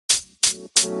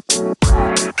Okay.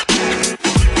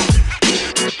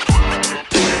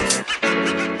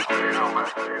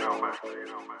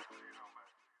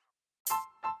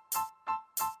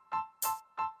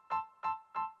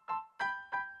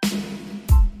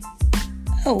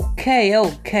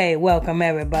 Welcome,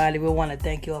 everybody. We want to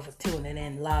thank you all for tuning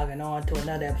in, logging on to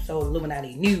another episode of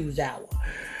Illuminati News Hour.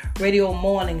 Radio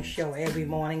morning show every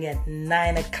morning at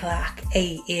 9 o'clock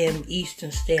a.m. Eastern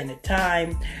Standard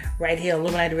Time. Right here,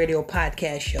 Illuminati Radio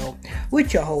Podcast Show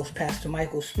with your host, Pastor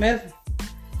Michael Smith.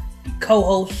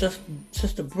 Co-host,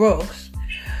 Sister Brooks.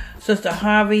 Sister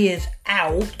Harvey is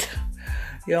out.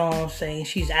 You know what I'm saying?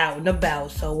 She's out and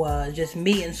about. So, just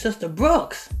me and Sister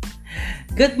Brooks.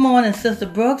 Good morning, Sister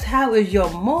Brooks. How is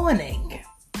your morning?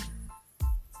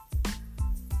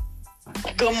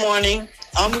 Good morning.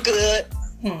 I'm good.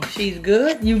 She's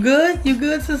good. You good? You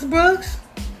good, Sister Brooks?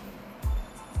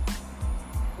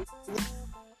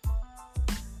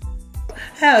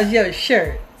 How's your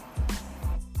shirt?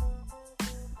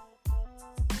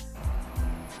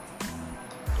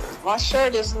 My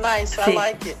shirt is nice. I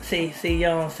like it. See, you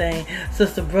know what I'm saying?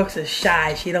 Sister Brooks is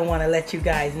shy. She don't want to let you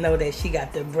guys know that she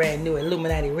got the brand new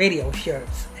Illuminati radio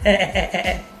shirts.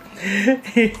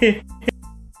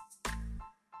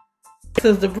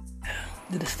 Sister Brooks,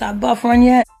 did it stop buffering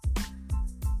yet?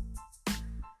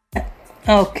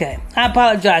 Okay, I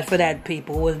apologize for that,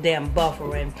 people. It was damn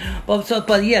buffering. So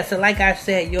like I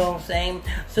said, you know what I'm saying?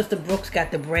 Sister Brooks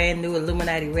got the brand new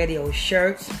Illuminati radio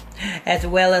shirts, as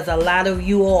well as a lot of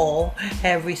you all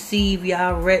have received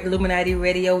y'all Illuminati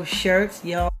radio shirts.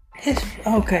 You know, it's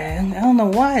okay. I don't know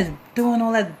why it's doing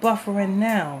all that buffering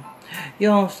now. You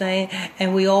know what I'm saying?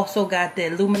 And we also got the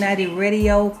Illuminati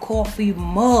radio coffee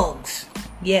mugs.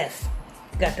 Yes.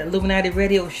 Got the Illuminati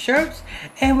Radio shirts,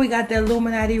 and we got the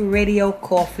Illuminati Radio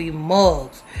coffee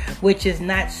mugs, which is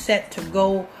not set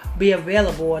to be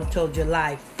available until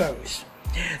July 1st.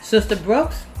 Sister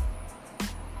Brooks?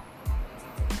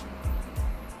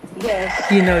 Yes.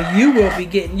 You will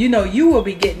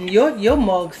be getting your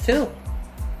mugs too.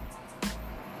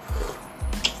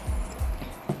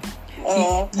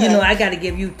 Oh, okay. I got to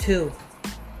give you two.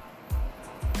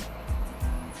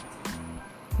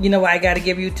 You know why I got to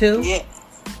give you two? Yeah.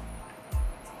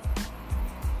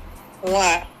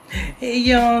 Why?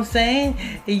 You know what I'm saying?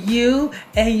 You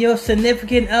and your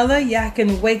significant other, y'all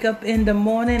can wake up in the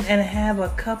morning and have a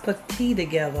cup of tea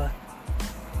together.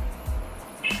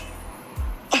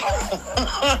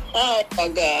 Oh my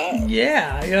God.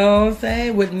 Yeah, you know what I'm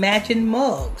saying? With matching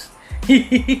mugs.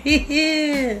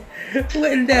 Wouldn't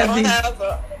that be?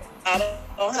 I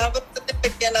don't have a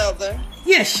significant other.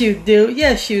 Yes, you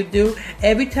do.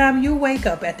 Every time you wake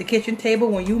up at the kitchen table,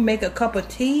 when you make a cup of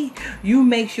tea, you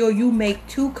make sure you make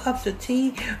 2 cups of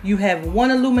tea. You have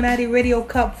one Illuminati radio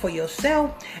cup for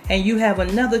yourself, and you have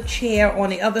another chair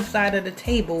on the other side of the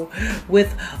table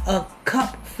with a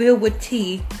cup filled with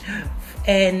tea,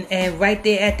 and right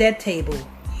there at that table.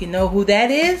 You know who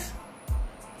that is?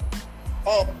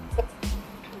 Oh.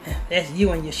 That's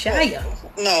you and your Shia.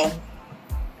 No.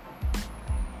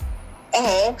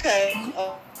 Oh, okay.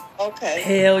 Okay.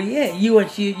 Hell yeah! You and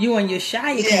your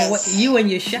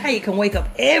Shia can wake up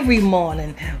every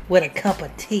morning with a cup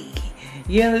of tea.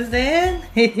 You understand?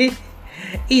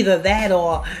 Either that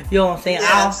or you know what I'm saying.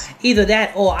 Yes. Either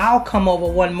that or I'll come over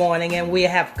one morning and we'll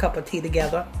have a cup of tea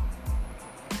together.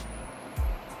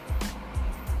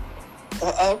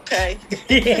 Okay.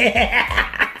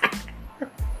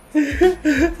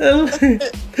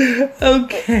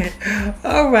 Okay.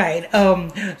 All right.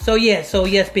 So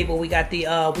yes, people, we got the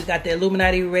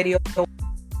Illuminati radio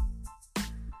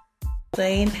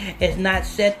saying it's not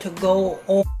set to go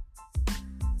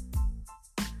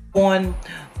on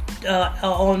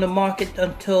the market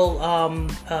until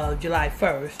July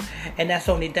 1st, and that's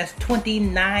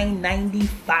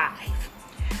 $29.95.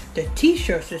 The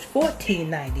t-shirts is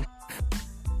 $14.95.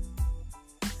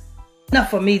 Enough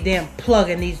for me damn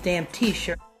plugging these damn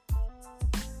t-shirts.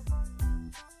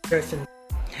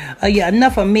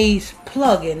 Enough of me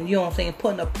plugging, you know what I'm saying,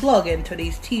 putting a plug into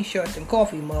these t-shirts and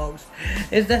coffee mugs.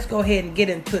 Let's go ahead and get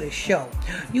into the show.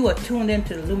 You are tuned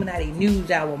into the Illuminati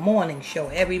News Hour morning show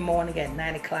every morning at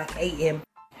 9 o'clock a.m.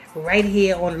 right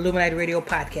here on the Illuminati Radio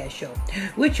Podcast Show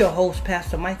with your host,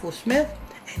 Pastor Michael Smith,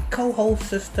 and co-host,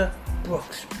 Sister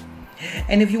Brooks.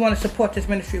 And if you want to support this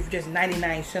ministry for just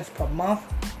 99 cents per month,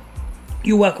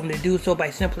 you're welcome to do so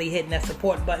by simply hitting that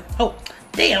support button. Oh,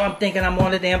 damn, I'm thinking I'm on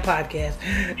the damn podcast.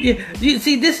 You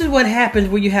see, this is what happens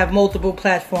when you have multiple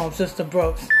platforms, Sister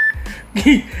Brooks.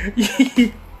 Yeah.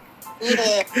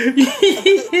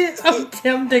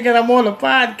 I'm thinking I'm on a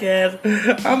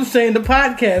podcast. I'm saying the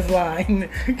podcast line.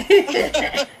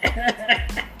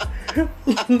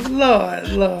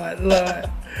 Lord.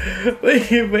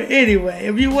 But anyway,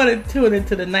 if you want to tune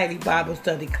into the nightly Bible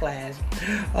study class,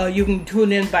 you can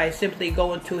tune in by simply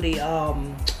going to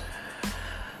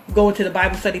the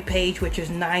Bible study page, which is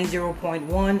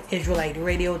 90.1 Israelite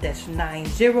Radio. That's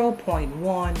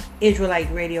 90.1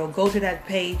 Israelite Radio. Go to that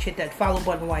page, hit that follow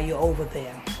button while you're over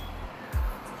there.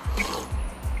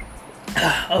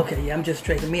 Okay, I'm just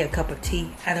drinking me a cup of tea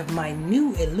out of my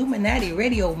new Illuminati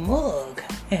Radio mug.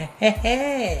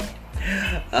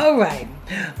 All right.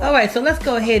 So let's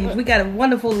go ahead and we got a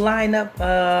wonderful lineup.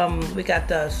 We got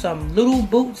some little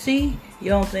bootsy, you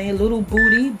know what I'm saying? Little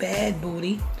booty, bad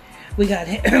booty. We got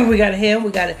him. We got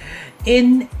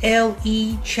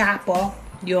NLE Chopper,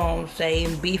 you know what I'm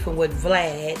saying? Beefing with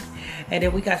Vlad, and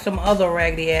then we got some other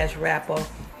raggedy ass rapper.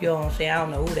 You know what I'm saying? I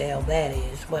don't know who the hell that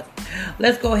is. But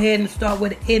let's go ahead and start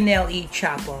with NLE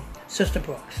Chopper. Sister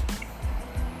Brooks.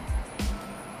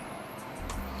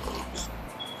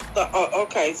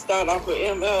 Okay, start off with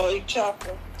MLE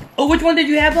Chopper. Oh, which one did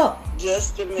you have up?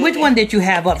 Just a minute. Which one did you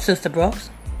have up, Sister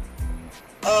Brooks?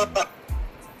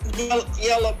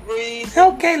 Yellow Breeze.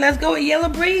 Okay, let's go with Yellow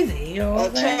Breezy. You know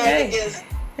what I'm saying? Hey.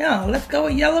 Yeah, let's go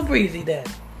with Yellow Breezy then.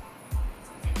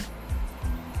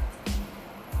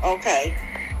 Okay.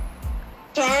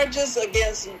 Charges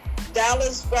against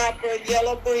Dallas rapper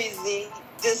Yellow Breezy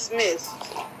dismissed.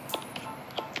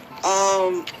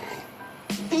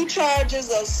 2 charges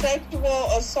of sexual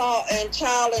assault and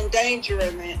child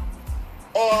endangerment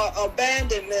or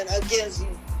abandonment against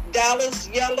Dallas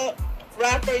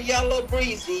rapper Yellow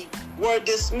Breezy were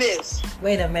dismissed.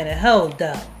 Wait a minute, hold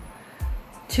up.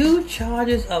 2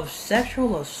 charges of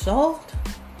sexual assault?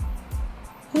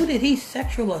 Who did he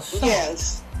sexual assault?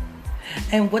 Yes.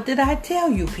 And what did I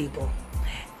tell you people?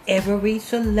 Every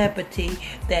celebrity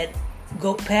that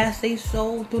go pass their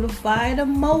soul through the fire of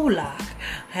Moloch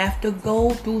have to go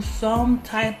through some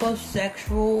type of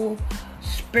sexual,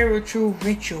 spiritual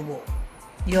ritual.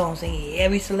 You know what I'm saying?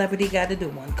 Every celebrity got to do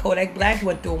one. Kodak Black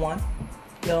went through one.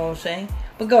 You know what I'm saying?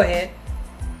 But go ahead.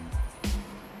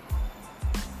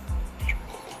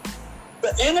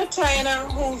 The entertainer,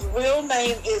 whose real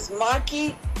name is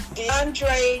Marky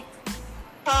DeAndre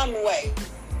Conway,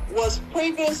 was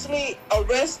previously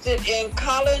arrested in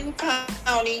Collin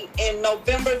County in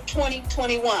November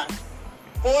 2021.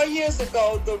 4 years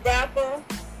ago, the rapper,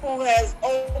 who has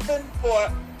opened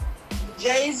for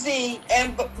Jay-Z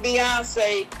and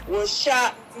Beyonce, was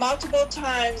shot multiple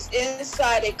times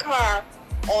inside a car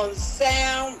on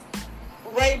Sam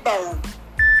Rayburn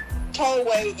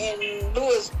Tollway in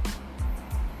Louisville.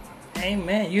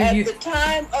 Amen. At the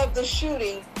time of the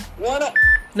shooting,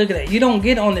 look at that. You don't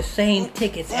get on the same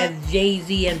tickets as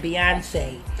Jay-Z and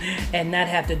Beyonce and not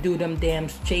have to do them damn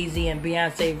Jay-Z and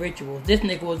Beyonce rituals. This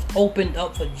nigga was opened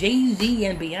up for Jay-Z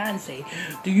and Beyonce.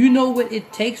 Do you know what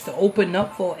it takes to open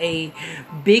up for a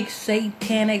big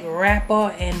satanic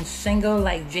rapper and singer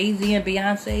like Jay-Z and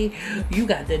Beyonce? You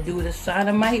got to do the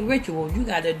sodomite rituals. You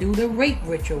got to do the rape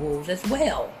rituals as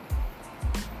well.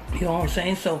 You know what I'm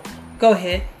saying? So, go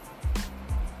ahead.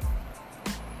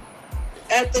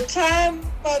 At the time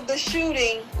of the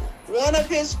shooting, one of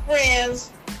his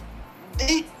friends,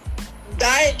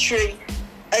 Dietry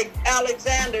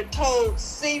Alexander, told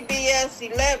CBS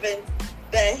 11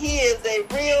 that he is a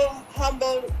real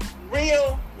humble,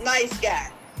 real nice guy.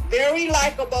 Very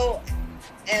likable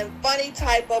and funny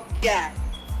type of guy.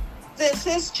 Since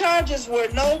his charges were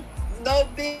no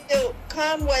bill,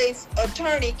 Conway's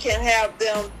attorney can have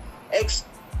them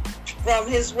from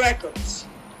his records.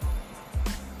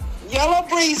 Yellow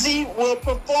Breezy will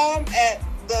perform at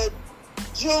the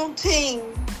Juneteenth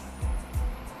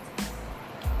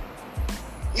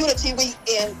Unity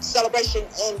Weekend celebration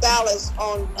in Dallas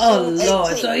on June 18th.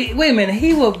 Lord. So, wait a minute.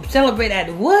 He will celebrate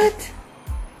at what?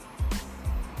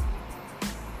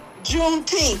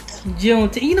 Juneteenth.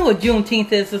 Juneteenth. You know what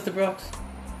Juneteenth is, Sister Brooks?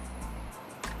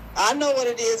 I know what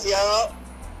it is, y'all.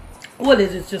 What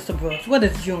is it, Sister Brooks? What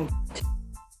is Juneteenth?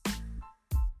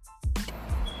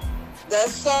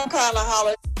 That's some kind of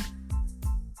holiday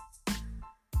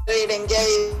they done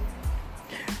gave.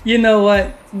 You know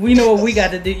what? We know what we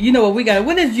got to do. You know what we got.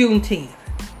 When is Juneteenth?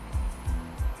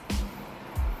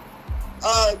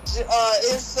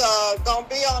 It's gonna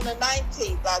be on the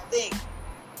 19th, I think.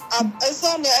 It's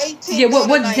on the 18th. Yeah,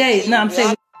 what day? No, I'm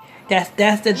saying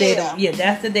that's the day. Yeah.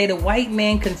 That's the day the white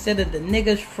man considered the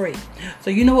niggas free. So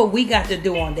you know what we got to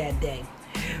do on that day?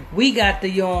 We got to,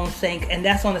 you know what I'm saying, and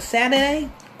that's on a Saturday.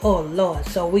 Oh Lord!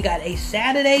 So we got a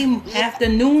Saturday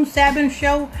afternoon Sabbath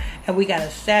show, and we got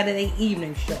a Saturday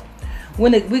evening show.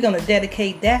 We're gonna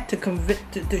dedicate that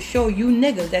to show you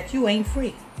niggas that you ain't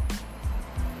free.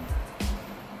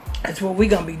 That's what we're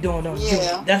gonna be doing on Yeah.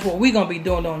 June. That's what we're gonna be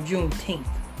doing on Juneteenth.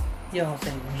 You know what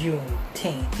I'm saying?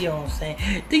 Juneteenth. You know what I'm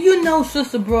saying? Do you know,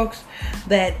 Sister Brooks,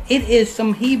 that it is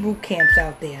some Hebrew camps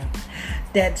out there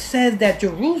that says that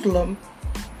Jerusalem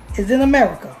is in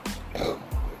America?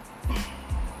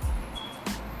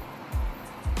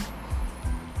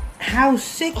 How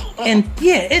sick and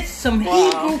yeah, it's some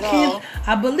Hebrew camps.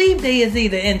 I believe they is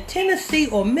either in Tennessee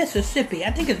or Mississippi.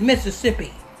 I think it's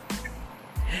Mississippi.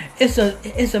 It's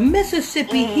a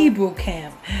Mississippi Hebrew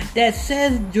camp that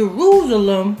says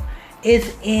Jerusalem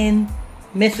is in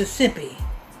Mississippi.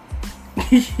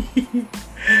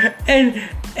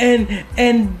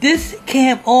 and this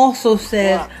camp also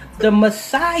says the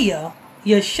Messiah,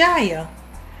 Yeshua,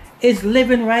 is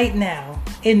living right now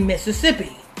in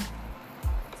Mississippi.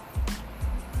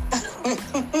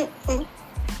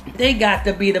 They got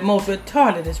to be the most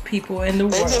retardedest people in the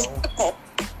world.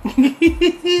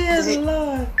 Yes,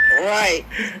 Lord. Right.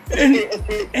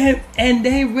 And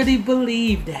they really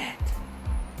believe that.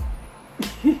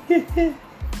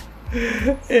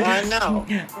 I know.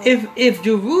 If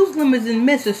Jerusalem is in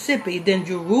Mississippi, then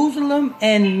Jerusalem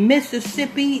and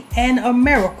Mississippi and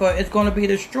America is going to be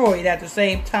destroyed at the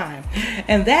same time.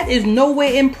 And that is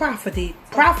nowhere in prophecy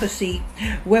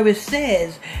where it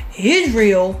says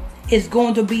Israel is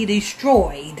going to be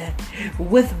destroyed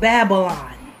with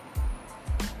Babylon.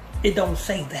 It don't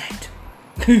say that.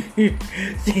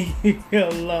 See,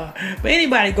 Allah. But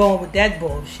anybody going with that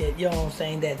bullshit, you know what I'm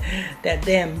saying, that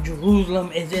damn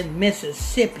Jerusalem is in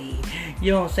Mississippi,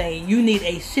 you know what I'm saying, you need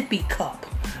a sippy cup,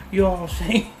 you know what I'm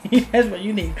saying. That's what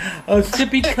you need, a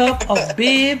sippy cup, a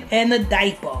bib, and a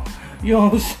diaper, you know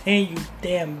what I'm saying, you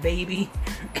damn baby.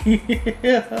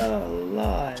 Oh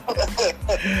Lord.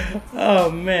 Oh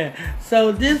man.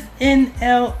 So this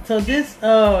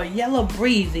Yellow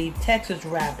Breezy Texas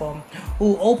rapper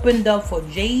who opened up for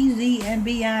Jay-Z and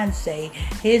Beyonce,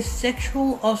 his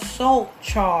sexual assault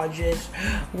charges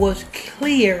was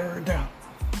cleared.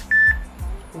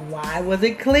 Why was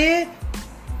it cleared?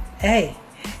 Hey,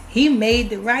 he made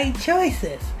the right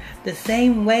choices. The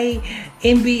same way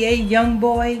NBA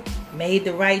YoungBoy made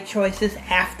the right choices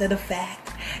after the fact.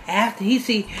 After he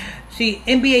see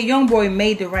NBA YoungBoy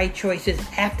made the right choices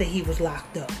after he was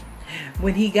locked up.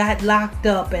 When he got locked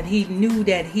up and he knew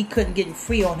that he couldn't get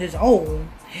free on his own,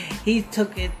 he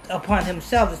took it upon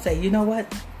himself to say, you know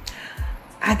what?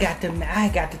 I got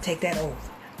to take that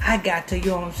oath. I got to, you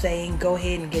know what I'm saying, go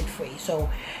ahead and get free. So,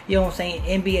 you know what I'm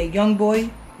saying, NBA YoungBoy,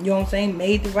 you know what I'm saying,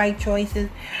 made the right choices.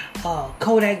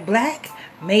 Kodak Black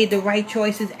made the right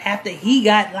choices after he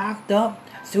got locked up.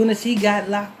 Soon as he got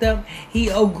locked up, he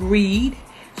agreed.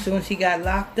 Soon as he got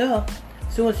locked up,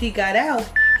 soon as he got out,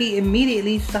 he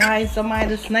immediately signed somebody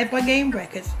to Sniper Game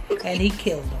Records, and he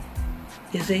killed them.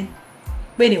 You see?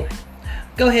 But anyway,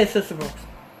 go ahead, Sister Brooks.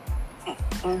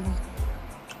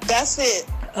 That's it.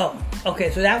 Oh,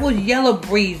 okay. So that was Yellow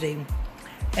Breezy,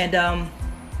 and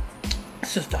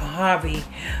Sister Harvey.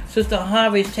 Sister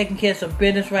Harvey is taking care of some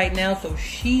business right now, so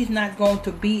she's not going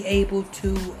to be able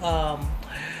to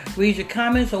read your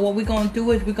comments. So what we're going to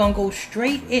do is we're going to go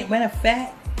straight in. Matter of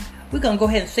fact, we're going to go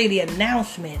ahead and say the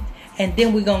announcement, and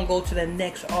then we're going to go to the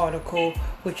next article,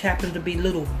 which happens to be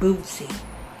Little Bootsy.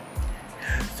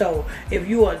 So if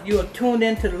you are tuned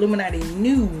into the Illuminati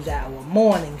News Hour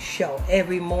morning show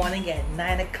every morning at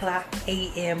 9 o'clock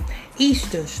a.m.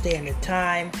 Eastern Standard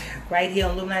Time, right here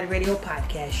on Illuminati Radio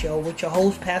Podcast Show with your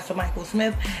host, Pastor Michael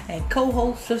Smith, and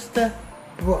co-host, Sister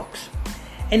Brooks.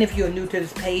 And if you're new to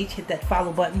this page, hit that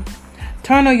follow button,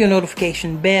 turn on your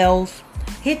notification bells,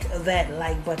 hit that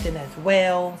like button as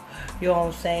well. You know what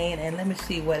I'm saying? And let me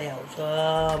see what else.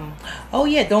 Oh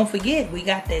yeah, don't forget, we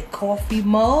got the coffee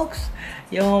mugs.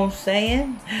 You know what I'm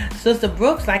saying? Sister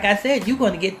Brooks, like I said, you're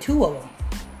going to get 2 of them.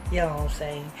 You know what I'm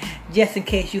saying? Just in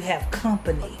case you have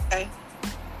company. Okay.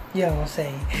 You know what I'm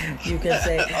saying? You can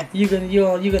say, you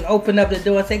can open up the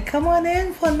door and say, come on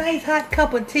in for a nice hot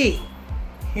cup of tea.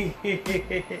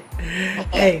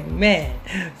 Hey man,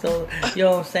 so you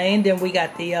know what I'm saying. Then we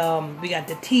got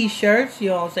the t-shirts. You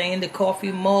know what I'm saying. The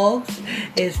coffee mugs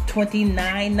is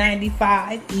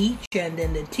 $29.95 each, and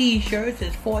then the t-shirts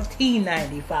is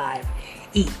 $14.95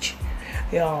 each.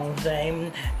 You know what I'm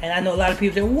saying. And I know a lot of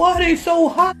people say, "Why are they so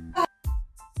hot?"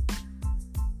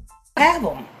 Have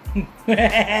them,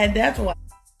 and that's why.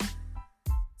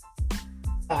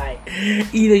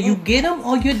 Either you get them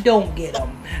or you don't get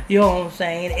them. You know what I'm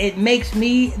saying? It makes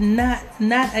me not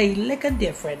a lick of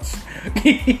difference.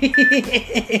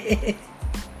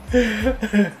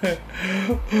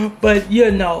 But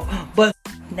you know, but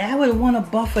now it want to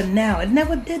buffer now. It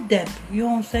never did that. You know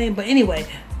what I'm saying? But anyway,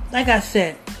 like I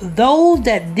said, those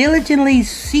that diligently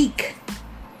seek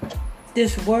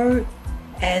this word,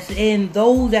 as in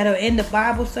those that are in the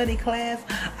Bible study class,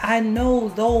 I know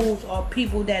those are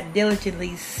people that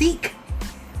diligently seek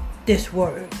this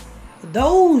word.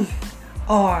 Those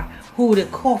are who the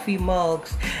coffee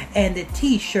mugs and the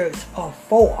t-shirts are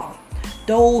for.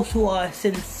 Those who are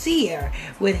sincere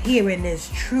with hearing this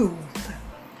truth.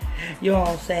 You know what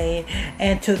I'm saying?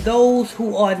 And to those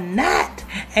who are not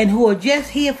and who are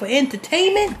just here for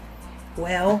entertainment,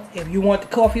 well, if you want the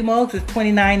coffee mugs, it's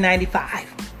 $29.95.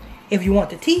 If you want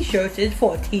the t-shirts, it's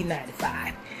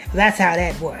 $14.95. That's how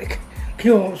that works.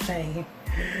 You know what I'm saying?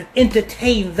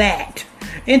 Entertain that.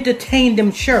 Entertain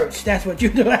them shirts. That's what you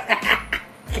do.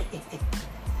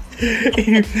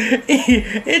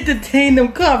 Entertain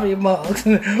them coffee mugs.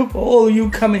 For all of you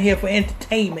coming here for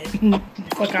entertainment.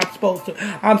 Fuck, I'm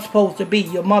supposed to be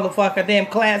your motherfucker damn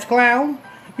class clown.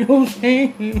 You know what I'm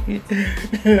saying?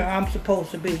 I'm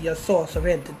supposed to be your source of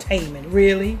entertainment.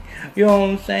 Really? You know what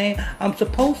I'm saying? I'm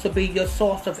supposed to be your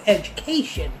source of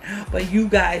education. But you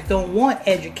guys don't want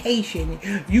education.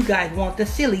 You guys want the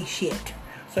silly shit.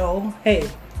 So, hey,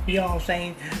 you know what I'm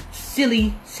saying?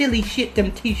 Silly shit,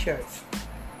 them t-shirts.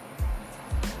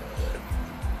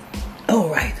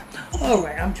 Alright.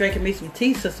 I'm drinking me some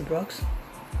tea, Sister Brooks.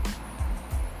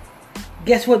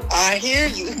 Guess what? I hear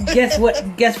you. Guess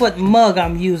what mug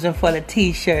I'm using for the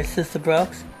t-shirt, Sister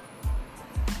Brooks?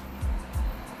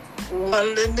 One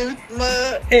of the new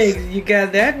mug. Hey, you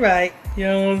got that right. You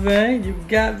know what I'm saying? You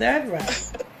got that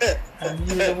right. I'm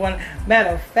using one.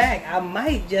 Matter of fact, I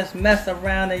might just mess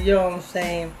around and, you know what I'm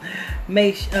saying,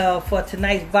 make for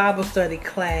tonight's Bible study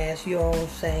class, you know what I'm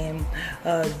saying,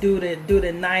 do the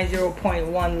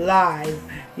 90.1 live,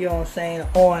 you know what I'm saying,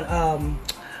 on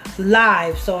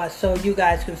live, so you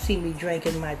guys can see me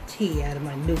drinking my tea out of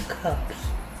my new cups.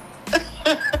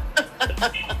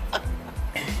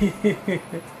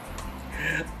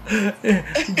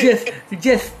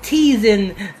 just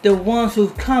teasing the ones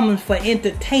who's coming for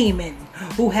entertainment,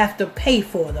 who have to pay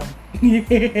for them.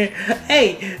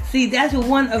 Hey, see, that's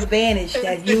one advantage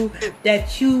that you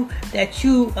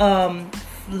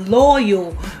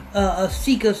loyal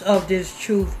seekers of this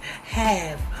truth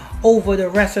have over the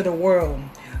rest of the world.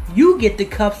 You get the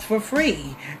cups for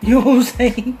free. You know what I'm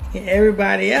saying?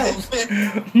 Everybody else, they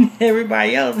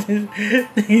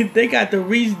got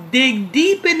to dig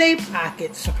deep in their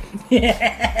pockets. Yeah,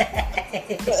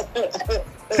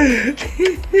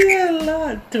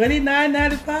 Lord,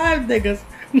 $29.95, niggas.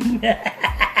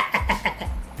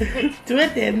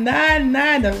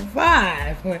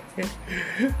 $29.95. But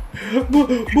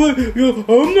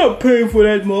I'm not paying for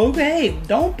that mug. Hey,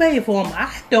 don't pay for them.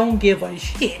 I don't give a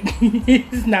shit.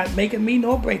 It's not making me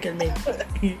nor breaking me.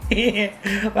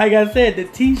 Like I said, the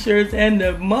t-shirts and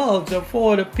the mugs are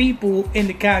for the people in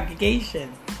the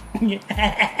congregation.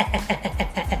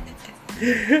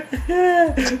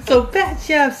 So pat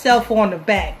yourself on the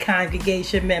back,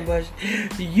 congregation members.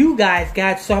 You guys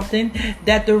got something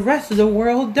that the rest of the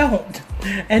world don't.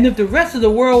 And if the rest of the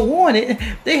world want it,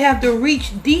 they have to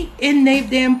reach deep in their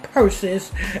damn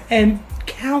purses and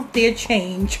count their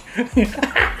change.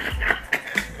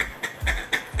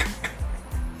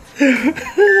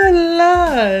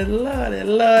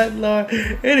 Lord.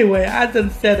 Anyway, I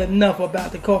done said enough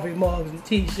about the coffee mugs and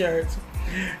t-shirts.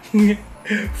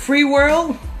 Free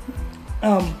world,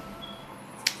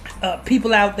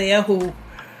 people out there who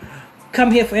come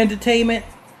here for entertainment,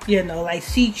 you know, like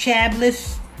C.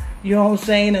 Chabliss, you know what I'm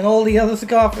saying, and all the other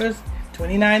scoffers,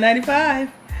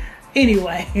 $29.95.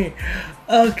 Anyway,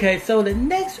 okay, so the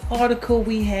next article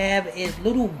we have is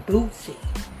Little Bootsy,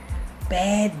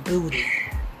 Bad Booty.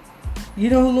 You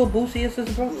know who Little Bootsy is,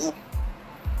 Sister Brooks?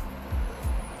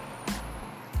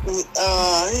 He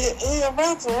a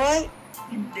rapper, right?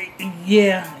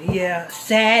 Yeah.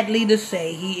 Sadly to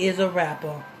say, he is a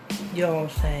rapper. You know what I'm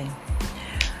saying?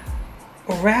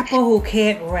 A rapper who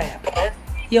can't rap.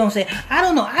 You know what I'm saying? I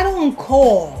don't know. I don't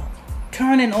call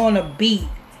turning on a beat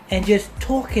and just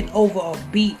talking over a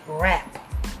beat rap.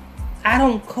 I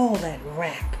don't call that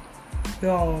rap. You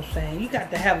know what I'm saying? You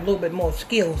got to have a little bit more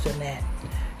skills than that.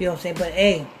 You know what I'm saying? But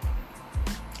hey,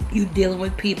 you dealing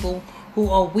with people who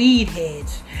are weed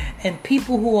heads, and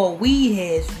people who are weed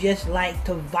heads just like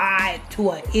to vibe to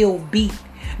an ill beat,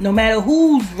 no matter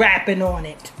who's rapping on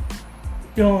it.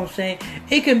 You know what I'm saying?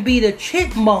 It can be the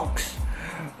chipmunks,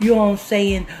 you know what I'm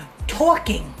saying,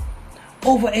 talking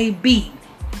over a beat.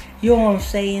 You know what I'm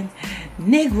saying?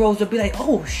 Negroes will be like,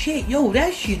 oh shit, yo,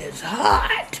 that shit is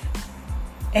hot.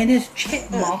 And it's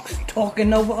chipmunks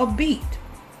talking over a beat.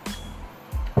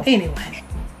 Anyway,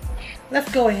 let's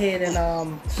go ahead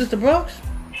and, Sister Brooks?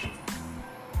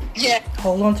 Yeah.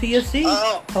 Hold on to your seat.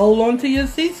 Hold on to your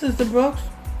seat, Sister Brooks.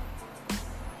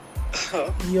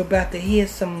 You're about to hear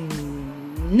some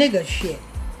nigga shit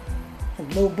from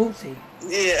Lil Boosie.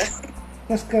 Yeah.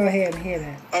 Let's go ahead and hear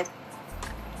that.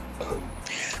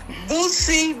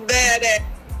 Boosie Badass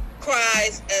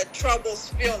cries at Trouble's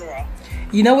funeral.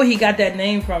 You know where he got that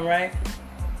name from, right?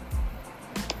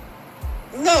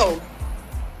 No.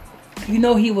 You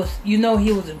know he was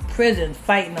in prison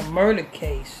fighting a murder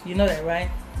case. You know that, right?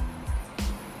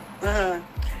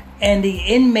 And the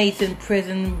inmates in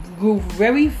prison grew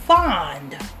very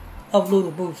fond of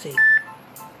Little Boosie.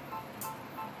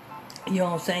 You know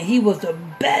what I'm saying? He was the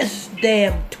best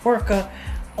damn twerker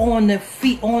on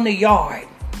the yard.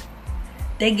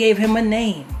 They gave him a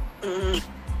name.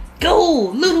 Go,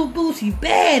 Little Boosie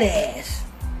Badass.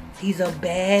 He's a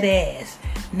badass.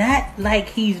 Not like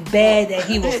he's bad that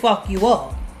he will fuck you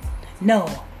up. No,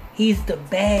 he got a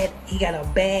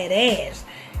bad ass.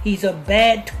 He's a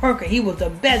bad twerker. He was the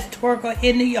best twerker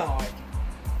in the yard.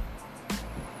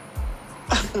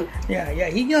 Yeah.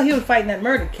 He was fighting that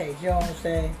murder case. You know what I'm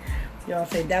saying? You know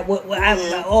what I'm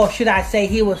saying? Or should I say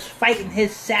he was fighting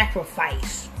his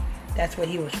sacrifice. That's what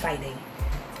he was fighting.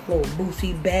 Little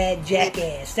Boosie Bad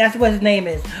Jackass. That's what his name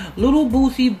is. Little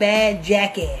Boosie Bad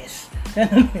Jackass.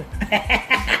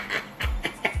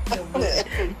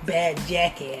 Bad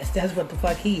jackass. That's what the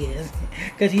fuck he is.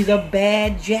 Because he's a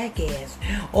bad jackass.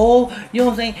 Oh, you know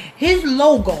what I'm saying? His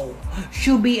logo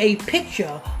should be a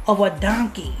picture of a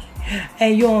donkey.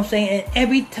 And you know what I'm saying? And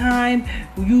every time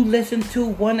you listen to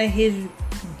one of his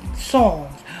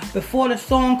songs, before the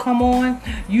song come on,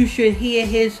 you should hear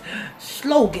his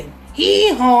slogan.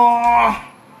 Hee-haw!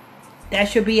 That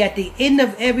should be at the end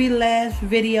of every last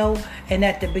video and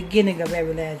at the beginning of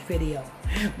every last video.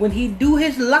 When he do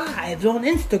his lives on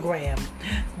Instagram,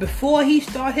 before he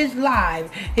start his live,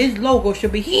 his logo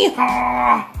should be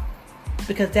hee-haw!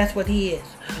 Because that's what he is.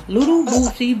 Little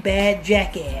Boosie Bad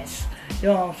Jackass. You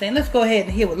know what I'm saying? Let's go ahead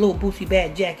and hear what Little Boosie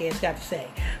Bad Jackass got to say.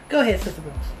 Go ahead, Sister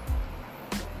Brooks.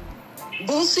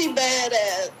 Boosie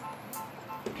Badass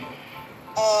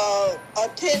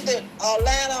attended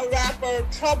Atlanta rapper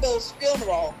Trouble's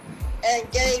funeral and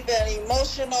gave an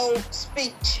emotional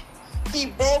speech. He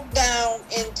broke down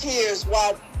in tears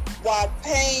while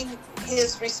paying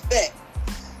his respect.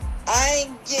 I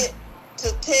ain't get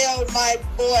to tell my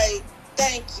boy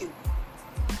thank you,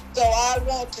 so I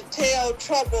want to tell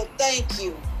Trouble thank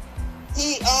you.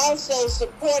 He also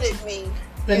supported me.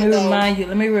 Let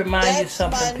me remind you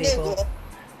something, people.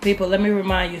 People, let me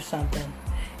remind you something.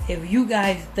 If you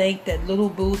guys think that Little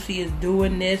Boosie is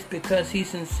doing this because he's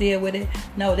sincere with it,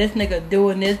 no, this nigga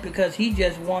doing this because he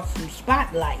just wants some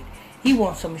spotlight. He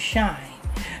wants some shine.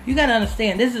 You gotta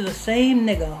understand, this is the same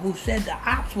nigga who said the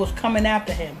ops was coming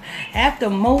after him after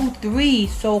Mo 3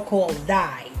 so-called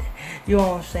died. You know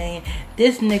what I'm saying?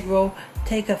 This Negro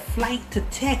take a flight to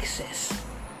Texas.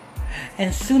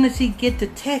 And soon as he get to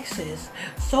Texas,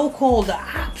 so-called the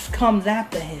ops comes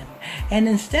after him. And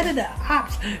instead of the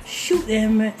ops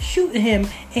shooting him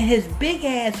in his big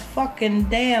ass fucking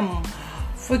damn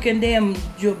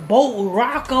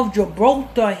Rock of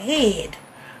Gibraltar head,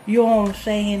 you know what I'm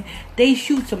saying? They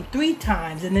shoot him 3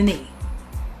 times in the knee.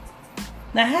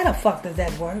 Now how the fuck does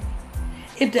that work?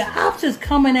 If the ops is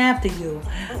coming after you,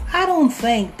 I don't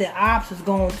think the ops is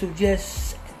going to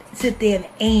just sit there and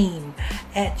aim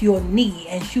at your knee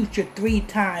and shoot you 3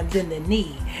 times in the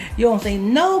knee. You know what I'm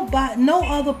saying? No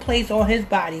other place on his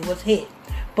body was hit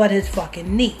but his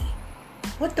fucking knee.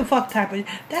 What the fuck type of...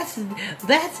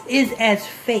 That is as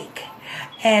fake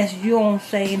as, you know what I'm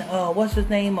saying, what's his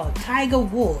name? Tiger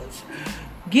Woods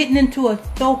getting into a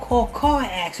so-called car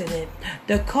accident.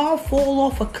 The car fall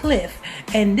off a cliff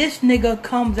and this nigga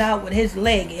comes out with his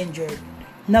leg injured.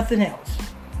 Nothing else.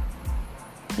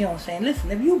 You know what I'm saying?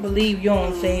 Listen, if you believe, you know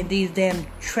what I'm saying, these damn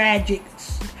tragic,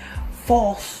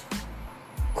 false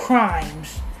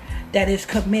crimes that is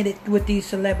committed with these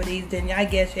celebrities, then I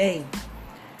guess, hey,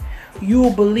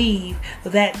 you'll believe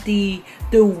that the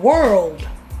world,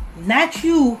 not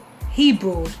you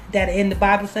Hebrews that are in the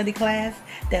Bible study class,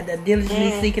 that are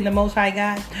diligently seeking the Most High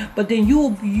God, but then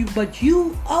you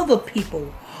other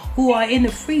people who are in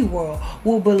the free world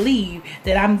will believe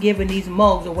that I'm giving these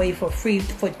mugs away for free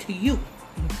to you.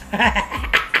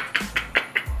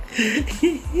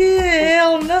 Yeah,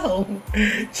 hell no.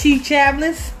 Cheap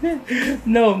chaplets.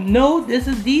 No,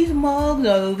 these mugs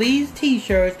or these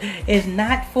t-shirts is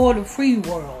not for the free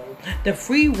world. The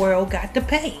free world got to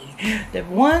pay. The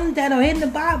ones that are in the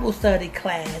Bible study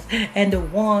class and the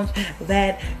ones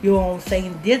that, you know what I'm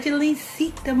saying, digitally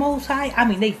seek the Most High, I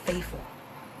mean, they faithful.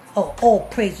 Oh, all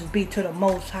praises be to the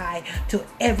Most High, to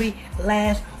every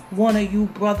last one of you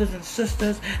brothers and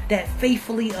sisters that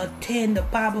faithfully attend the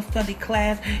Bible study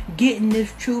class, getting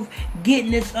this truth,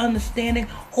 getting this understanding.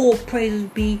 All praises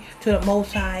be to the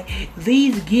Most High.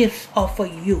 These gifts are for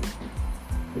you.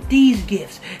 These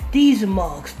gifts, these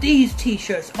mugs, these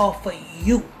t-shirts are for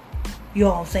you. You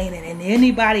know what I'm saying? And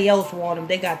anybody else want them,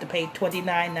 they got to pay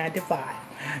 $29.95.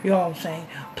 You know what I'm saying?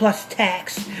 Plus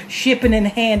tax, shipping and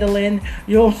handling.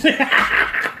 You know what I'm saying?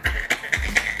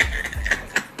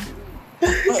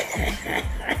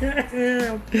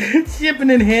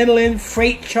 Shipping and handling,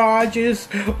 freight charges.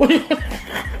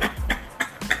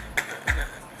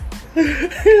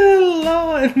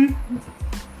 Lord.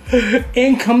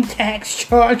 Income tax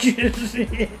charges.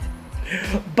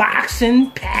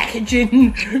 Boxing,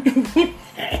 packaging.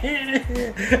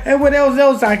 And what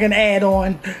else I can add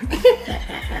on?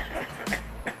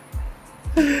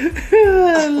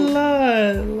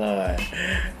 Lord.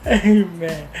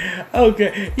 Amen.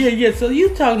 Okay. Yeah. So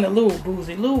you talking to Lil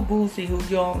Boosie, who,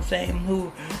 you know what I'm saying,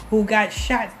 who got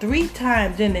shot 3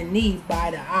 times in the knee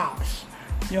by the ops.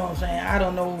 You know what I'm saying? I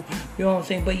don't know, you know what I'm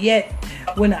saying? But yet,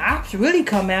 when the ops really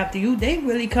come after you, they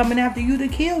really coming after you to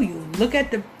kill you. Look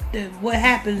at what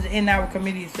happens in our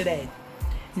communities today.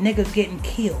 Niggas getting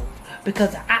killed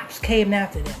because the ops came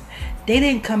after them. They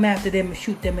didn't come after them and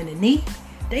shoot them in the knee.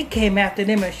 They came after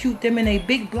them and shoot them in a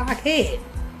big block head.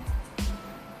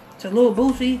 So Lil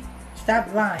Boosie,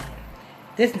 stop lying.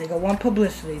 This nigga want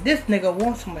publicity. This nigga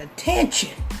wants some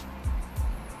attention.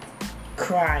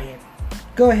 Crying.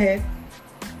 Go ahead.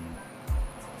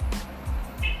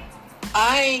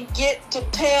 I ain't get to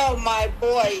tell my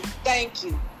boy thank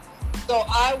you. So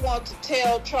I want to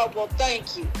tell Trouble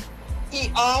thank you.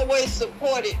 He always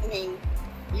supported me.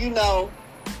 You know,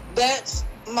 that's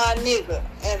my nigga.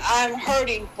 And I'm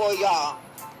hurting for y'all.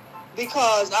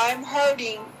 Because I'm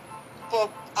hurting for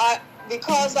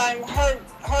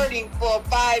hurting for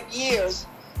 5 years,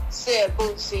 said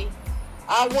Boosie.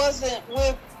 I wasn't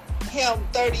with him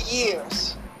 30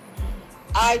 years.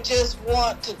 I just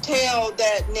want to tell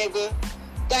that nigga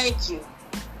thank you.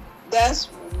 That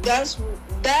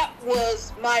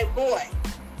was my boy.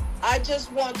 I just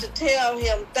want to tell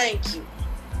him thank you.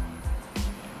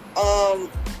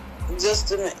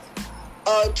 Just a minute.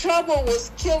 Trouble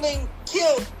was killed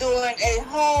during a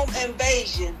home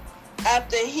invasion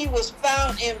after he was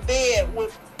found in bed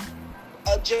with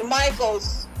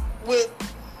Jamaica's with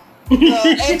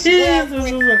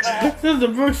Sister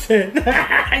Brooks said,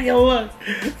 yo look,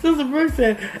 Sister Brooks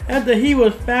said after he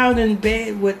was found in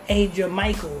bed with a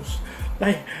Jamaicans,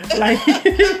 like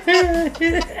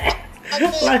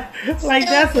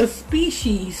that's a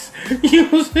species. You know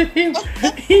what I'm saying?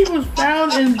 He was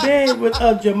found in bed with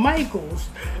a Jamaicans.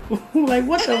 Like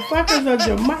what the fuck is a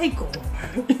Jamaican?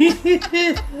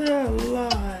 Oh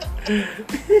Lord.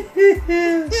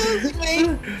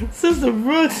 Sister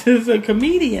Brooks is a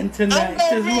comedian tonight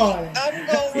this morning.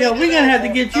 Yeah, we're gonna have to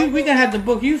get you. We're gonna have to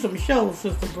book you some shows,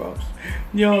 Sister Brooks.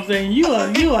 You know what I'm saying? You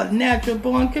a natural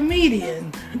born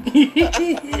comedian.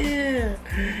 Yeah.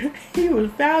 He was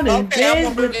found in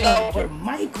bed with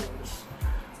Jamaicans.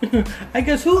 I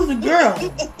guess who's the girl?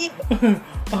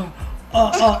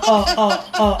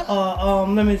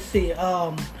 Let me see.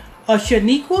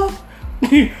 Shaniqua.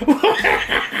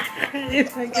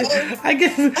 I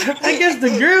guess the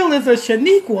girl is a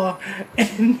Shaniqua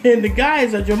and the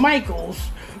guys are Jamaicans.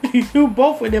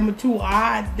 Both of them are too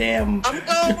odd, damn. I'm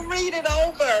gonna read it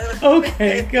over.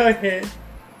 Okay, go ahead.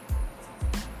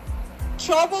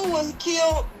 Trouble was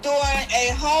killed during a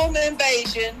home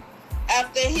invasion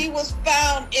after he was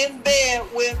found in bed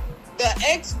with the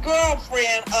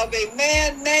ex-girlfriend of a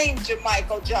man named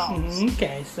Jamaica Jones.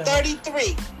 Okay, so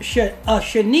 33.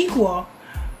 Shaniqua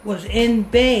was in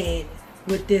bed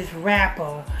with this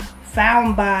rapper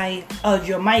found by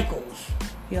Jamaicans.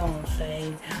 You know what I'm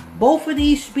saying? Both of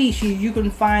these species you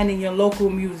can find in your local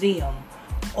museum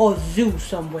or zoo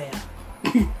somewhere.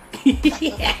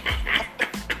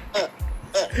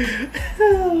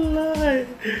 Oh Lord.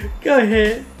 Go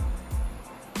ahead.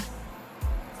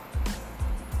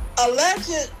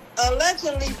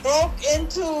 Allegedly broke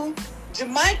into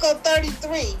Jamaica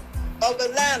 33 of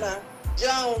Atlanta.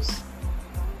 Jones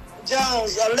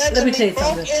allegedly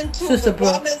broke into Sister the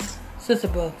Brooks. Sister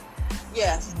Brooks.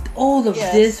 Yes. All of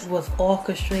this was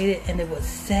orchestrated and it was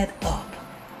set up.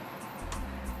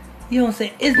 You know what I'm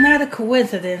saying? It's not a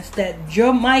coincidence that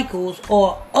Jermichaels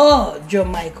or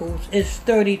Jermichaels is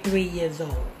 33 years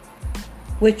old,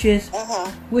 which is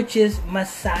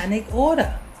Masonic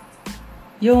order.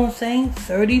 You know what I'm saying?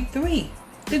 33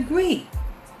 degree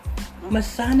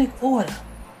Masonic order.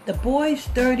 The boy's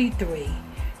 33.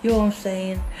 You know what I'm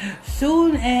saying?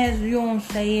 Soon as, you know what I'm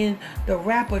saying, the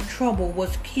rapper Trouble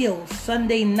was killed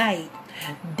Sunday night,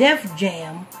 Def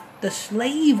Jam, the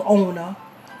slave owner,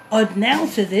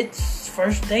 announces it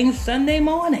first thing Sunday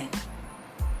morning.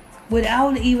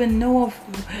 Without even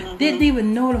didn't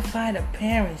even notify the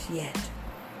parents yet.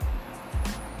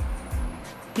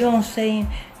 You know what I'm saying?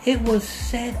 It was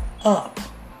set up.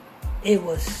 It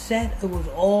was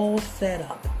all set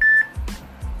up.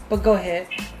 But go ahead.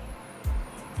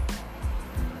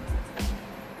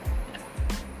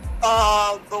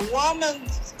 The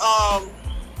woman's,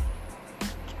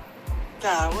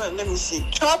 let me see.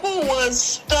 Trouble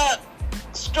was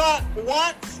struck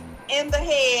once in the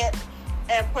head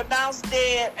and pronounced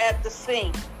dead at the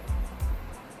scene.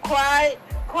 Cried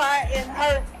and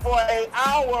hurt for an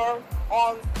hour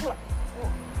on.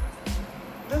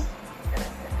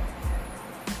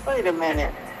 Wait a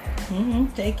minute.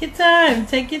 Take your time,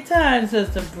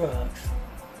 Sister Brooks.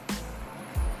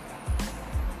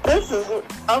 This is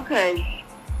okay.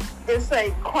 It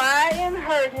say cry and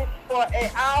hurt it for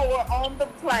an hour on the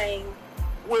plane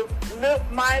with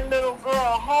my little girl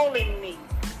holding me.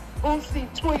 Boosie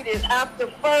tweeted after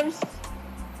first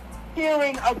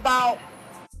hearing about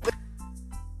the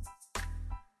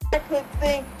I could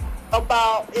think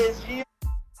about is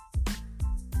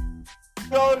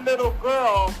your little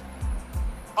girl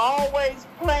always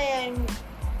playing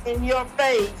in your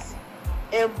face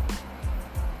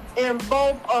in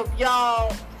both of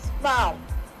y'all's mouth.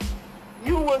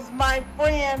 You was my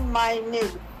friend, my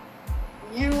new.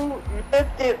 You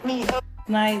lifted me up.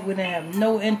 Night, we didn't have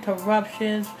no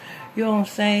interruptions. You know what I'm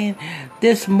saying?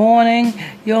 This morning,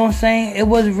 you know what I'm saying? It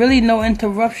was really no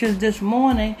interruptions this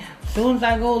morning. As soon as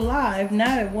I go live,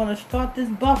 now they want to start this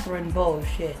buffering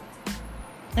bullshit.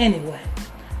 Anyway,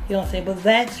 you know what I'm saying? But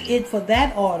that's it for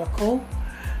that article.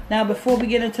 Now, before we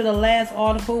get into the last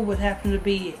article, which happens to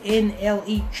be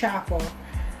NLE Chopper,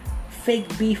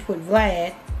 fake beef with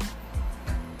Vlad,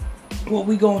 what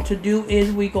we're going to do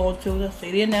is we're going to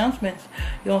say the announcements.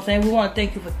 You know what I'm saying? We want to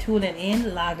thank you for tuning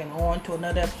in, logging on to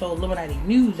another episode of Illuminati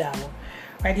News Hour,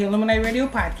 right here on Illuminati Radio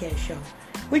Podcast Show,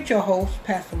 with your host,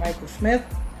 Pastor Michael Smith,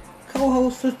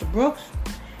 co-host Sister Brooks.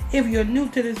 If you're new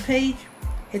to this page,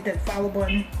 hit that follow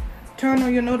button, turn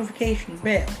on your notification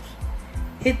bells.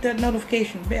 Hit that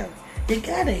notification bell. You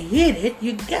gotta hit it.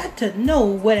 You got to know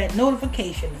where that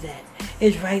notification is at.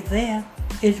 It's right there.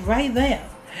 It's right there.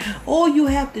 All you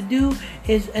have to do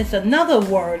is, it's another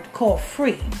word called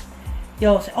free.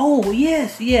 Yo, say, oh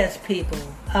yes, people.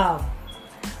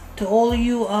 To all of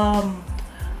you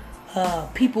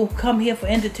people who come here for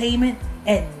entertainment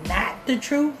and not the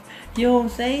truth. You know what I'm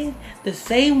saying? The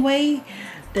same way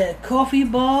the coffee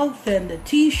mugs and the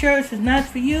t-shirts is not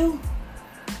for you.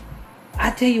 I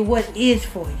tell you what is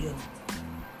for you.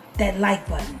 That like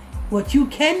button. What you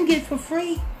can get for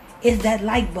free is that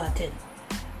like button.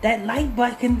 That like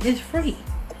button is free.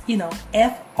 You know,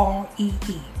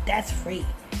 FREE. That's free.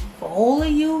 For all of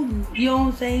you, you know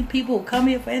what I'm saying, people who come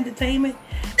here for entertainment,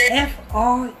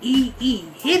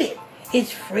 FREE. Hit it.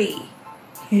 It's free.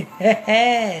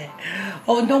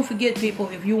 Oh, and don't forget, people,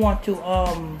 if you want to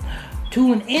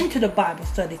tune into the Bible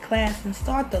study class and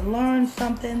start to learn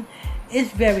something,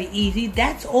 it's very easy.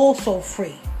 That's also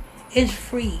free. It's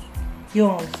free. You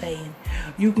know what I'm saying?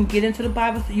 You can get into the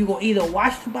Bible. You will either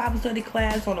watch the Bible study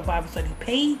class on the Bible study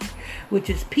page, which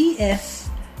is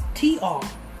PSTR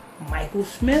Michael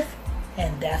Smith,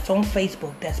 and that's on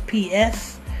Facebook. That's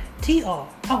PSTR.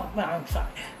 Oh, I'm sorry.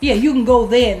 Yeah, you can go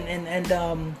there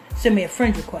and send me a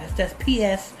friend request. That's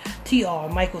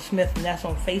PSTR Michael Smith, and that's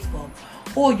on Facebook.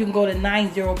 Or you can go to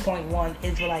 90.1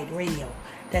 Israelite Radio.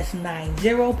 That's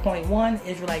 90.1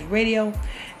 Israelite Radio,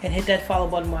 and hit that follow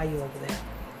button while you're over there.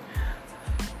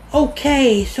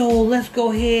 Okay, so let's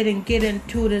go ahead and get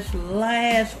into this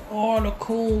last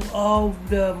article of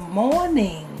the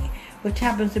morning, which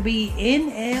happens to be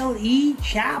NLE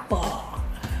Chopper.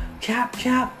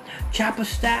 Chopper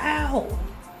style.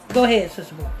 Go ahead,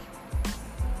 Sister Brooks.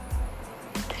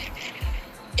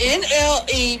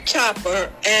 NLE Chopper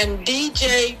and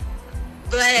DJ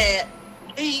Vlad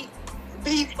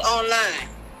beef online.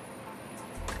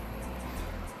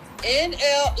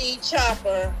 NLE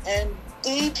Chopper and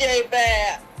DJ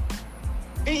Bad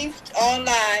beefed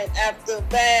online after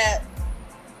Bad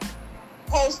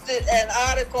posted an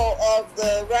article of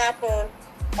the rapper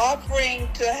offering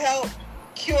to help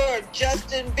cure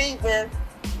Justin Bieber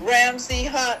Ramsey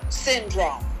Hunt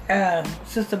syndrome.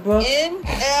 Sister Brooks.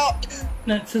 NLE.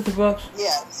 No, Sister Brooks.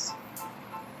 Yes.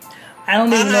 I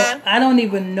don't even know. I don't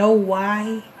even know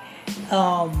why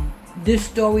this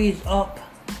story is up,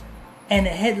 and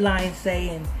the headline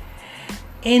saying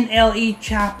NLE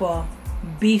Chopper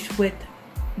beefs with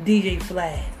DJ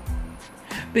Vlad.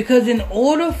 Because in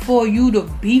order for you to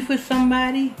beef with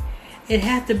somebody, it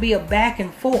has to be a back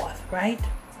and forth, right,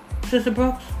 Sister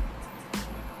Brooks?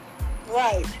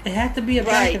 Right. It has to be a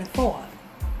back and forth.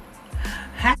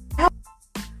 How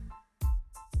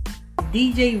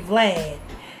DJ Vlad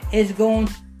is going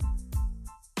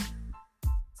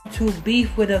to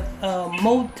beef with a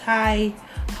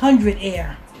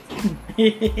multi-hundred-aire.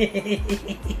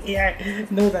 Yeah,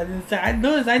 notice I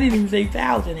didn't even say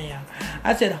thousand-aire.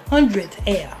 I said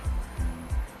hundreds-aire.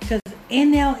 Because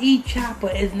NLE Chopper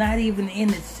is not even in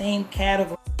the same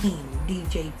category.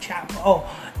 DJ Chopper.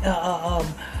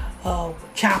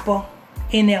 Chopper.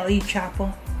 NLE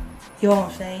Chopper. You know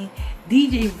what I'm saying?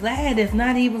 DJ Vlad is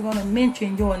not even going to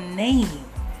mention your name.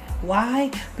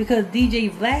 Why? Because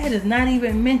DJ Vlad is not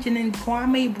even mentioning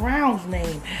Kwame Brown's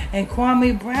name. And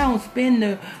Kwame Brown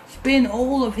spend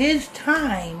all of his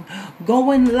time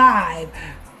going live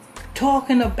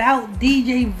talking about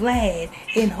DJ Vlad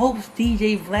in hopes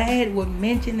DJ Vlad would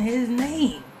mention his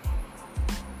name.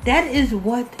 That is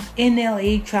what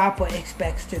NLE Chopper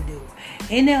expects to do.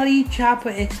 NLE Chopper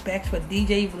expects for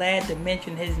DJ Vlad to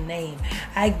mention his name.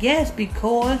 I guess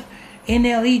because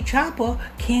NLE Chopper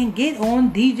can't get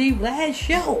on DJ Vlad's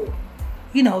show.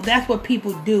 You know, that's what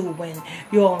people do when,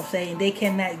 you know what I'm saying, they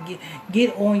cannot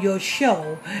get on your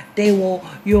show. They will,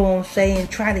 you know what I'm saying,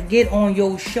 try to get on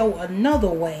your show another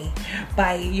way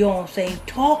by, you know what I'm saying,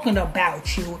 talking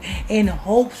about you in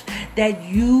hopes that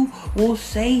you will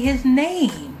say his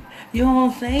name. You know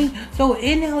what I'm saying? So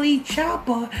NLE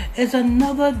Chopper is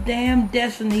another damn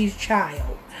Destiny's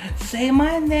Child. Say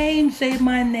my name,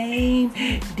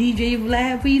 DJ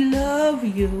Vlad, we love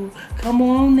you. Come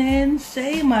on and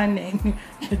say my name.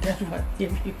 That's what I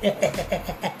give you.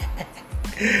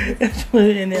 That's what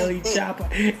NLE Chopper.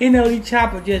 NLE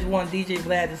Chopper just want DJ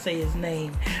Vlad to say his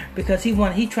name because he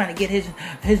trying to get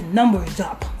his numbers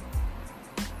up.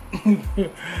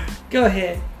 Go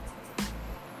ahead.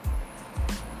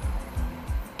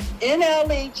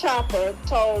 NLE Chopper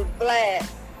told Vlad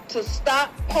to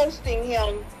stop posting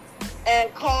him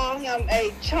and call him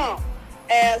a chump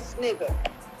ass nigga.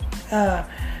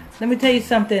 Let me tell you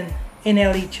something,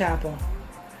 NLE Chopper.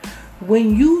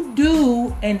 When you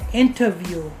do an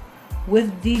interview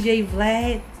with DJ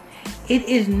Vlad, it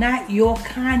is not your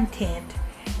content.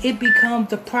 It becomes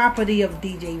the property of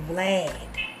DJ Vlad.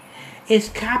 It's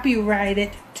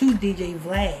copyrighted to DJ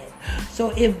Vlad.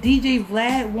 So if DJ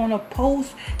Vlad want to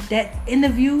post that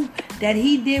interview that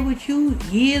he did with you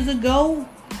years ago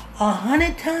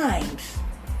 100 times,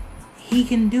 he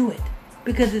can do it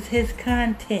because it's his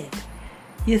content.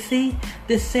 You see,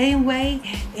 the same way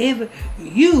if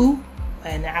you,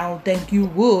 and I don't think you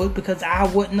would because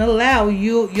I wouldn't allow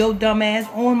your dumb ass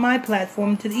on my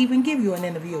platform to even give you an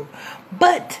interview.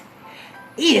 But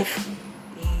if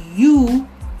you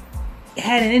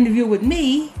had an interview with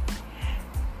me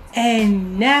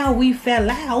and now we fell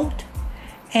out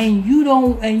and you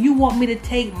want me to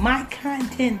take my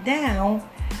content down,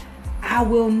 I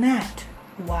will not.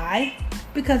 Why?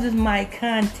 Because it's my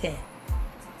content.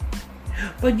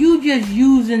 But you just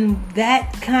using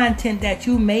that content that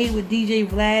you made with DJ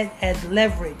Vlad as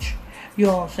leverage. You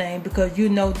know what I'm saying? Because you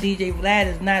know DJ Vlad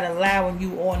is not allowing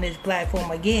you on this platform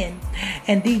again.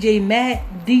 And DJ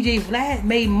Vlad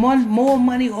made more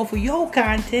money off of your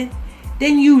content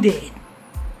than you did.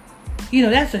 You know,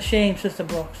 that's a shame, Sister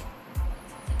Brooks.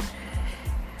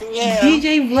 Yeah.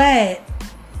 DJ Vlad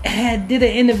did an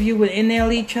interview with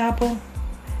NLE Chopper,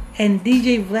 and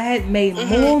DJ Vlad made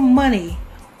more money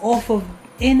off of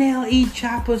NLE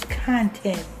Chopper's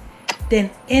content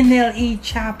than NLE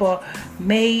Chopper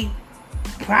made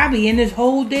probably in his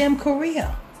whole damn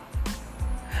career.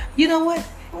 You know what?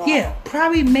 Wow. Yeah,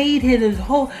 probably made his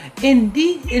whole in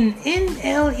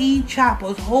NLE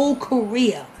Chopper's whole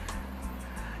career.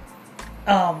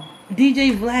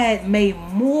 DJ Vlad made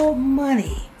more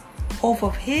money off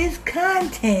of his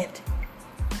content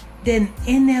than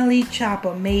NLE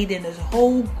Chopper made in his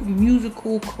whole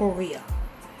musical career.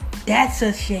 That's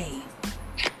a shame.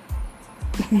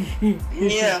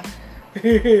 Yeah.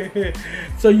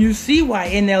 So you see why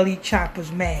NLE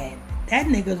Chopper's mad. That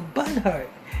nigga's butthurt.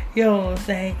 You know what I'm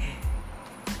saying?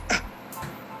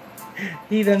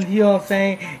 He done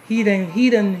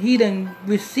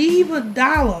receive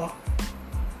 $1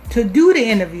 to do the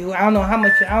interview. I don't know how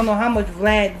much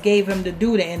Vlad gave him to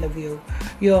do the interview.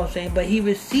 You know what I'm saying? But he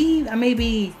received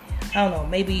maybe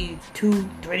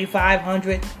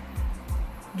 $2,500.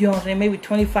 You know what I'm saying? Maybe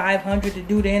 $2,500 to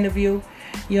do the interview.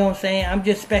 You know what I'm saying? I'm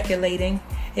just speculating.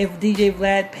 If DJ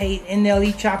Vlad paid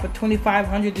NLE Chopper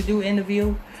 $2,500 to do an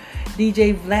interview,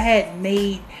 DJ Vlad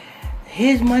made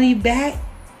his money back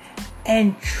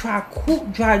and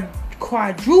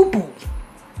quadrupled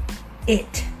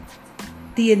it,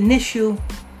 the initial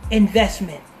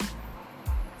investment.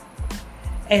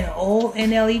 And old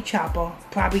NLE Chopper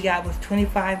probably got was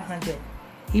 $2,500.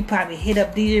 He probably hit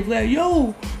up DJ Vlad,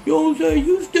 yo, you know what I'm saying?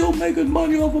 You still making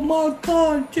money off of my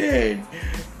content.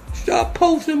 Stop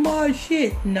posting my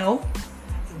shit. No,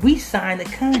 we signed a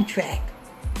contract.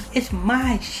 It's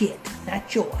my shit,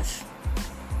 not yours.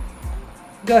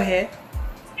 Go ahead.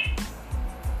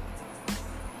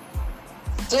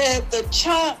 Said the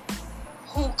chump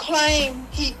who claimed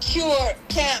he cured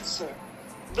cancer,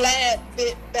 Vlad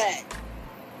bit back.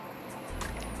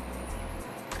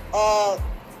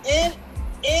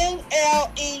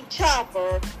 NLE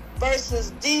Chopper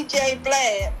versus DJ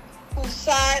Vlad, who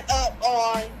signed up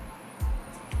on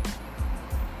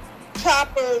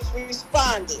Chopper's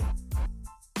responded.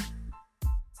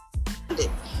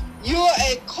 You're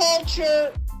a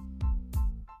culture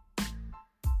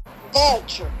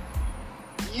vulture.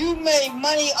 You make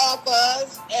money off of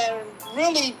us and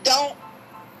really don't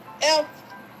help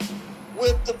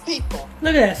with the people.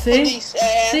 Look at that, see? Police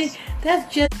ass. See,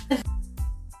 that's just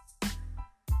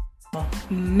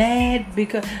mad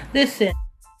because, listen,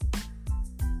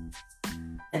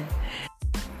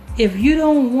 if you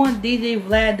don't want DJ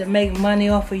Vlad to make money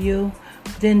off of you,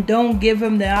 then don't give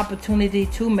him the opportunity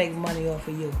to make money off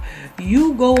of you.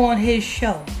 You go on his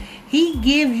show. He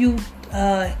gives you, you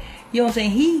know what I'm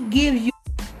saying? He gives you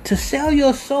to sell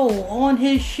your soul on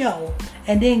his show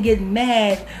and then get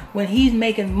mad when he's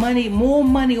making money, more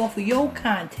money off of your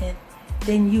content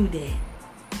than you did.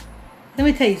 Let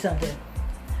me tell you something.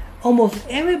 Almost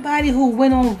everybody who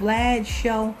went on Vlad's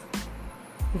show,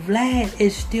 Vlad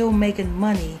is still making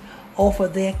money off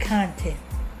of their content.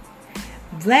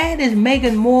 Vlad is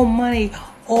making more money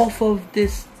off of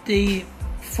the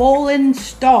fallen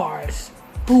stars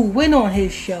who went on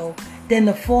his show than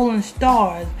the fallen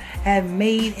stars have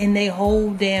made in their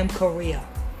whole damn career.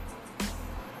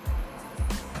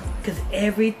 Cause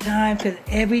every time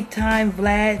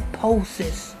Vlad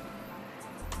posts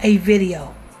a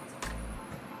video,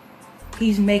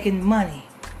 he's making money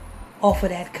off of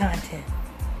that content.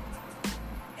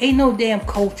 Ain't no damn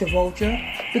culture vulture,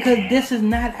 because this is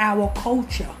not our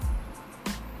culture.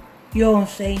 You know what I'm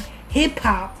saying? Hip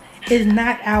hop is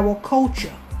not our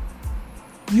culture.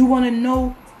 You want to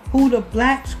know who the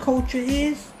blacks' culture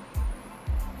is?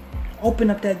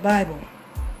 Open up that Bible.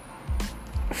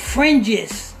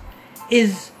 Fringes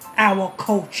is our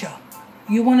culture.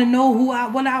 You want to know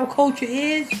what our culture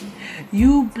is?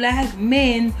 You black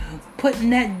men putting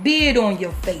that beard on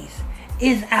your face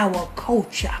is our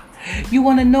culture. You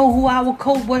want to know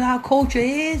what our culture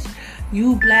is?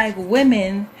 You black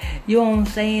women, you know what I'm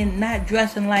saying, not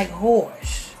dressing like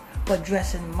whores, but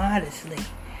dressing modestly.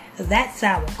 That's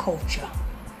our culture.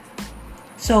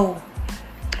 So,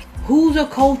 who's a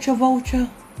culture vulture?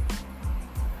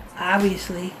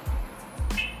 Obviously.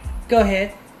 Go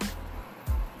ahead.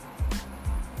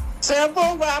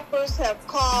 Several rappers have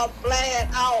called Vlad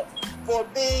out for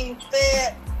being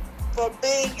a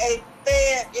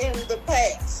fed in the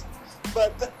past,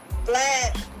 but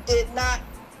Vlad did not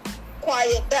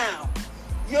quiet down.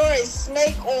 You're a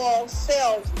snake oil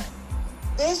salesman.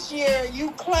 This year,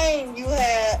 you claim you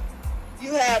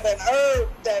have an herb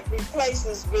that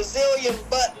replaces Brazilian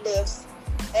butt lifts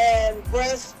and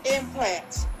breast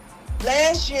implants.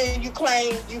 Last year, you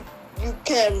claimed you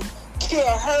can cure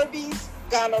herpes,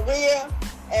 gonorrhea,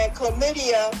 and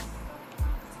chlamydia.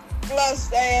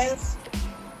 Plus, as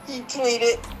he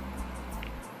tweeted,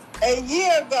 a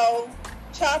year ago,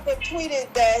 Chopper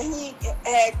tweeted that he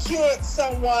had cured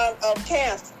someone of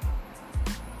cancer.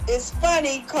 It's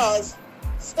funny because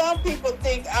some people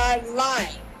think I'm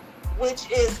lying, which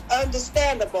is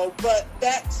understandable, but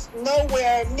that's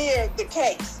nowhere near the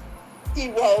case.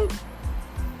 He wrote,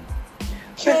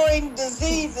 curing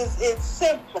diseases is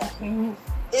simple.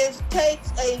 It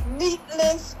takes a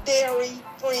meatless,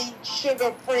 dairy-free,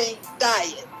 sugar-free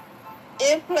diet.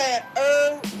 Implant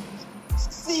herb,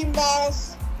 sea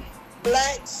moss,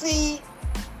 black seed,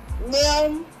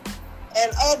 neem,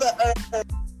 and other herbs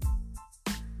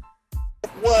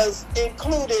was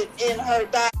included in her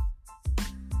diet.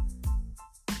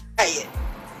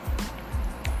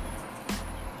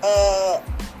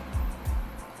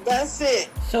 That's it.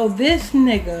 So this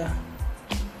nigga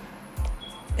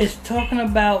is talking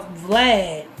about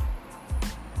Vlad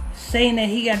saying that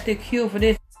he got the cure for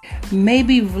this.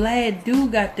 Maybe Vlad do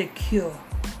got the cure.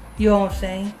 You know what I'm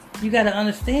saying? You got to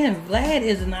understand, Vlad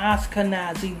is an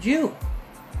Ashkenazi Jew.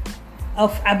 An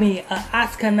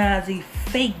Ashkenazi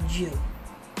fake Jew.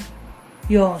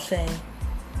 You know what I'm saying?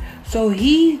 So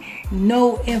he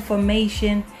know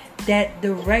information that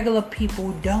the regular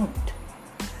people don't.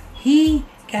 He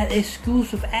got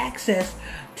exclusive access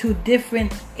to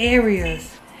different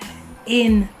areas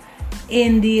in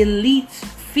the elite's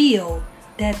field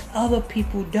that other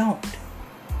people don't.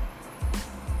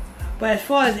 But as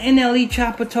far as NLE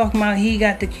Chopper talking about he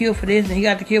got the cure for this and he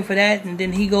got the cure for that, and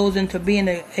then he goes into being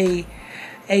a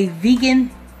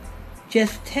vegan,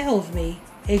 just tells me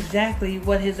exactly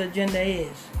what his agenda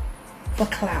is. For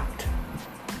clout.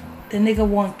 The nigga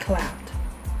want clout.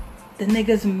 The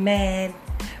nigga's mad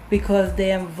because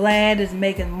damn Vlad is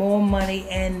making more money,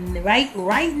 and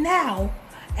right now,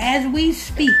 as we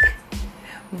speak,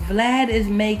 Vlad is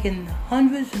making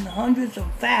hundreds and hundreds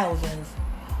of thousands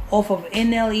off of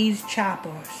NLE's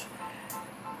Choppers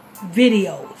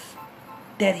videos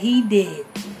that he did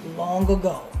long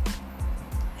ago.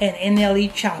 And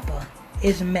NLE Chopper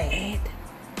is mad.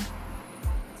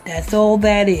 That's all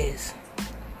that is.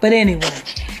 But anyway,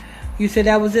 you said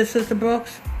that was it, Sister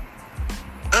Brooks?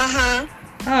 Uh-huh.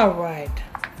 Alright.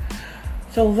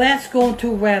 So that's going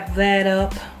to wrap that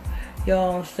up. You know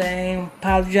what I'm saying?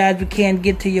 Apologize we can't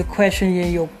get to your questions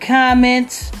and your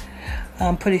comments.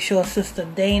 I'm pretty sure Sister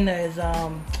Dana is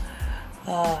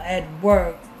at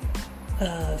work.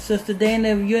 Sister Dana,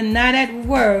 if you're not at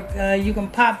work, you can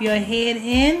pop your head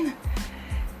in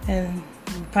and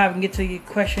you probably can get to your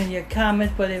question and your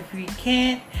comments. But if you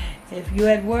can't, if you're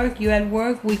at work,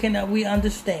 we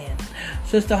understand.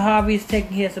 Sister Harvey is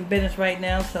taking care of some business right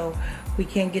now, so we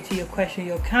can't get to your question,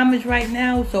 your comments right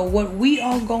now. So what we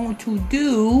are going to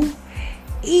do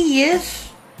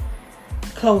is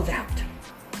close out.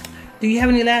 Do you have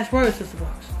any last words, Sister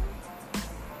Brooks?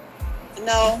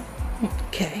 No.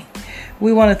 Okay.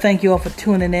 We want to thank you all for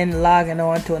tuning in and logging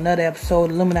on to another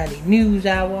episode of Illuminati News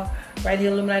Hour, right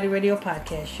here, Illuminati Radio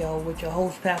Podcast Show, with your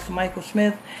host, Pastor Michael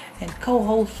Smith, and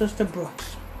co-host, Sister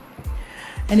Brooks.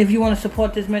 And if you want to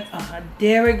support this,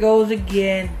 there it goes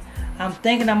again. I'm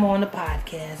thinking I'm on the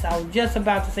podcast. I was just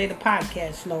about to say the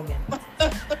podcast slogan.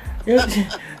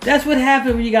 That's what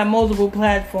happens when you got multiple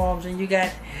platforms and you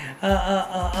got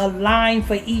a line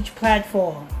for each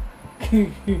platform.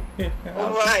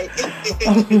 All right.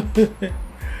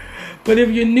 But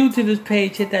if you're new to this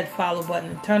page, hit that follow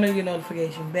button and turn on your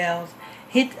notification bells.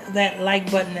 Hit that like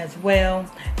button as well.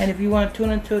 And if you want to tune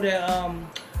into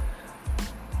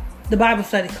the Bible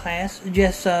study class,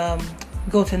 just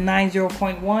go to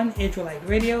 90.1 Israelite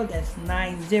Radio. That's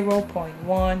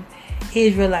 90.1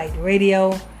 Israelite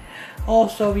Radio.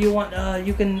 Also, if you want,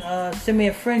 you can send me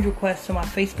a friend request to my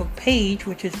Facebook page,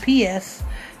 which is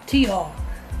PSTR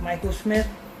Michael Smith,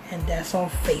 and that's on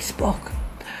Facebook.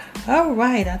 All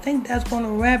right, I think that's going to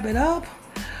wrap it up.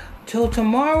 Till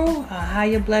tomorrow,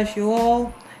 I bless you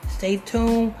all. Stay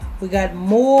tuned. We got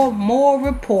more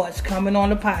reports coming on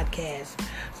the podcast.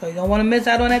 So you don't want to miss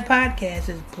out on that podcast.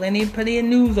 There's plenty of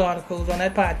news articles on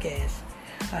that podcast.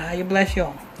 I bless you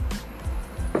all.